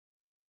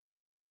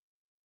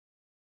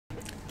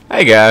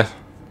Hey guys,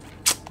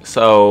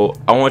 so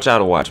I want y'all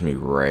to watch me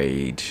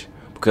rage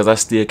because I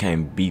still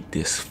can't beat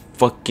this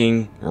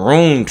fucking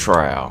room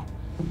trial.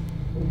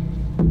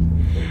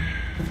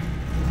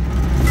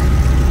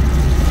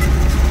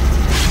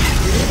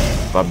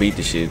 If I beat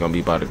this shit, it's gonna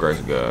be by the grace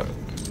of God.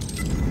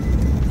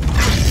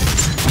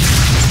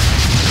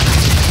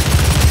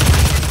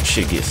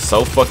 Shit gets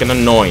so fucking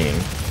annoying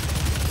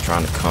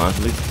trying to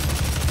constantly.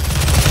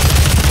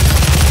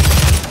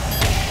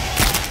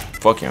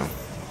 Fuck him.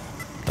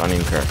 Don't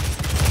even care.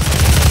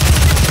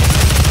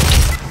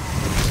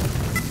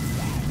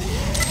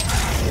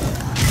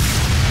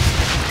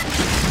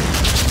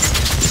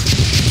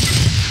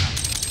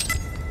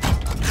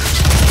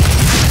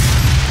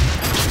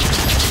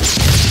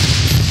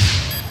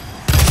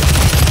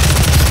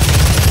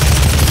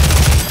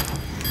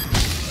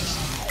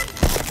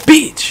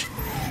 Bitch!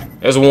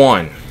 There's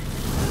one.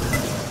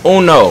 Oh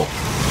no.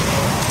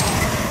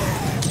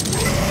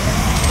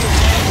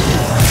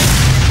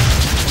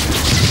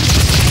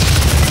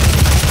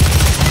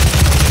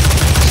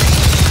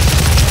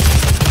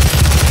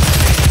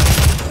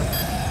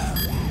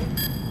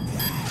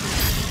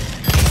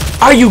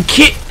 Are you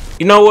kidding?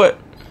 You know what?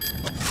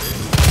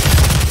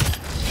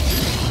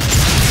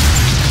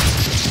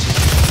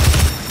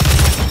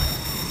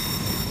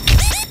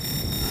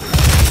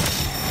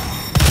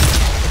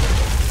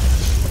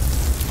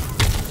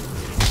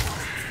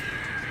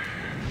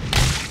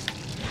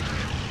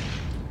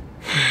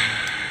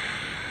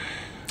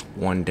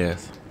 One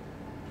death.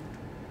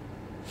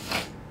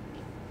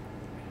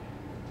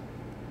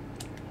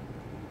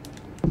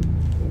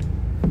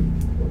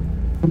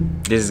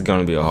 This is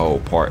gonna be a whole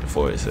part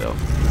for itself.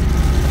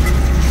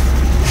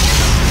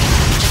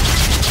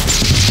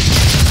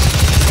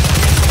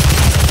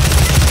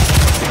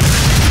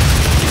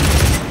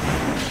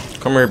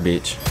 Come here,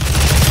 bitch.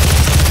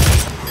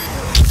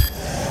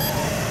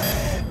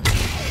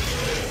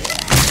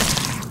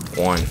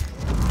 One.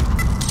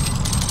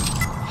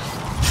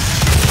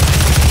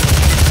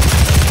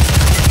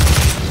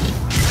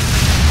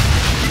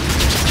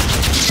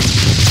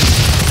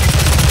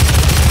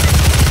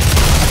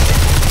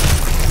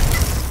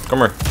 Come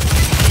here.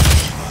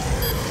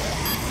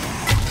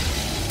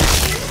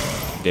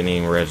 Didn't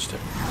even register.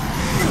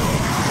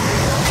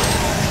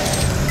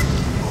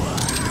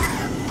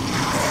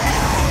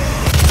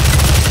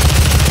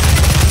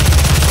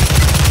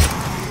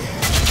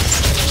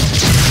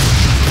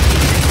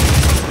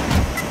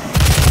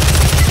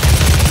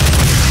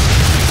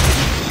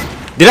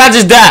 Did I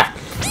just die?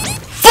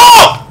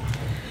 Fuck!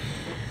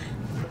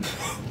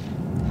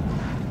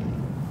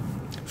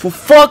 For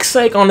fuck's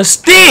sake, on the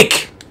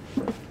stick!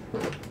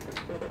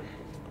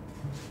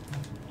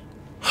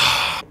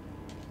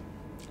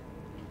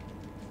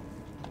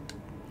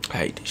 I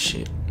hate this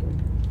shit.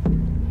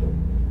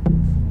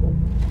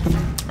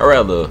 I'd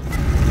rather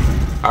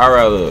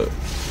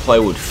play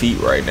with feet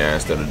right now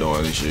instead of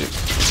doing this shit.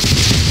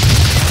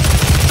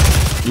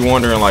 You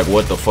wondering like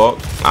what the fuck?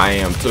 I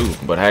am too,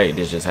 but hey,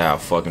 this is just how I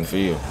fucking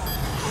feel.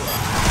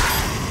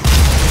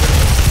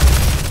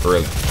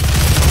 Really.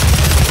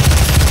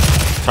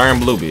 Turn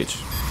blue, bitch.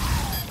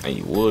 And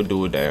you would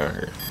do it down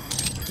here.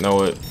 You know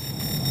what?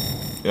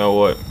 You know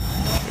what?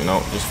 You know,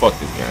 just fuck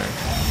this game.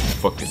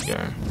 Fuck this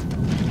game.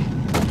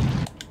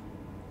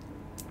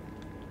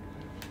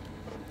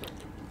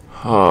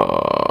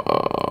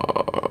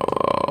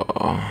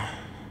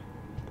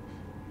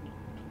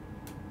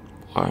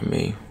 Why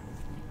me?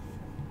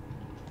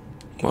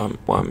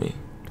 Why me?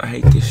 I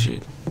hate this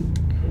shit.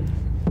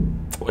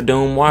 Well,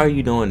 Doom, why are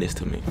you doing this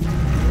to me?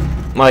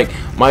 Like,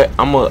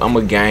 I'm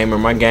a gamer.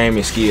 My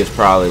gaming skill is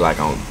probably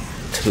like on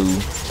 2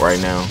 right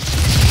now.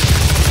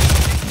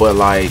 But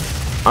like,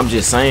 I'm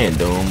just saying,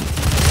 Doom,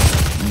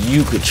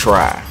 you could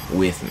try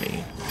with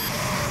me,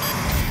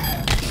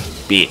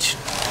 bitch.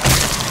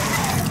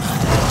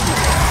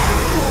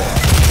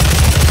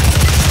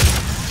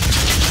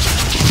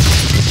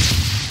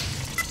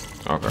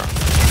 Okay.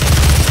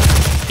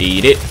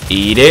 Eat it.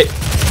 Eat it.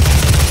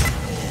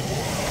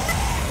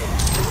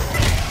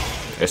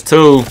 That's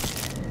 2.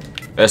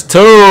 That's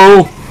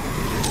 2.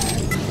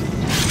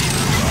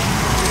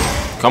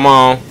 Come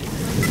on.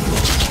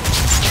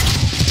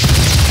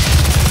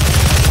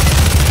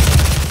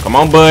 Come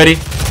on, buddy.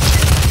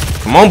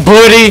 Come on,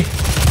 buddy.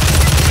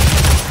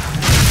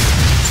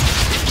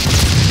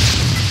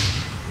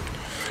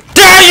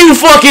 Die, you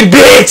fucking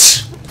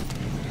bitch!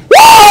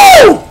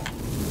 Woo!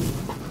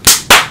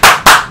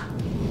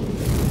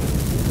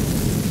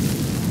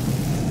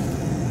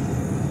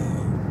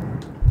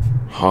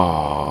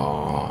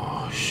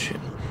 Oh shit.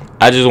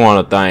 I just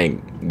want to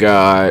thank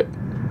God.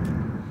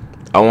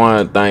 I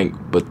want to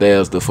thank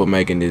Bethesda for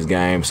making this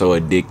game so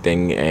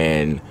addicting,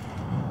 and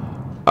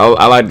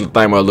I like to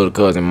thank my little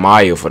cousin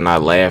Maya for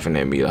not laughing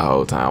at me the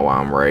whole time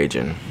while I'm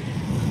raging,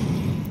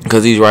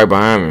 because he's right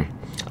behind me.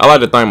 I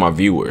like to thank my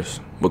viewers,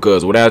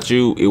 because without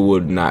you it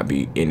would not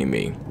be any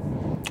me.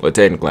 Well,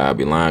 technically I'd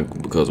be lying,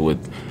 because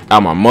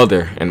without my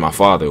mother and my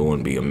father it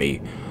wouldn't be a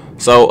me.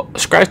 So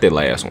scratch that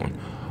last one.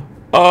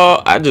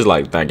 I just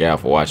like to thank y'all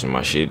for watching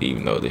my shit,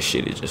 even though this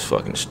shit is just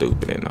fucking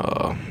stupid.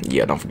 And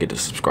yeah, don't forget to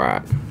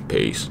subscribe.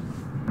 Peace.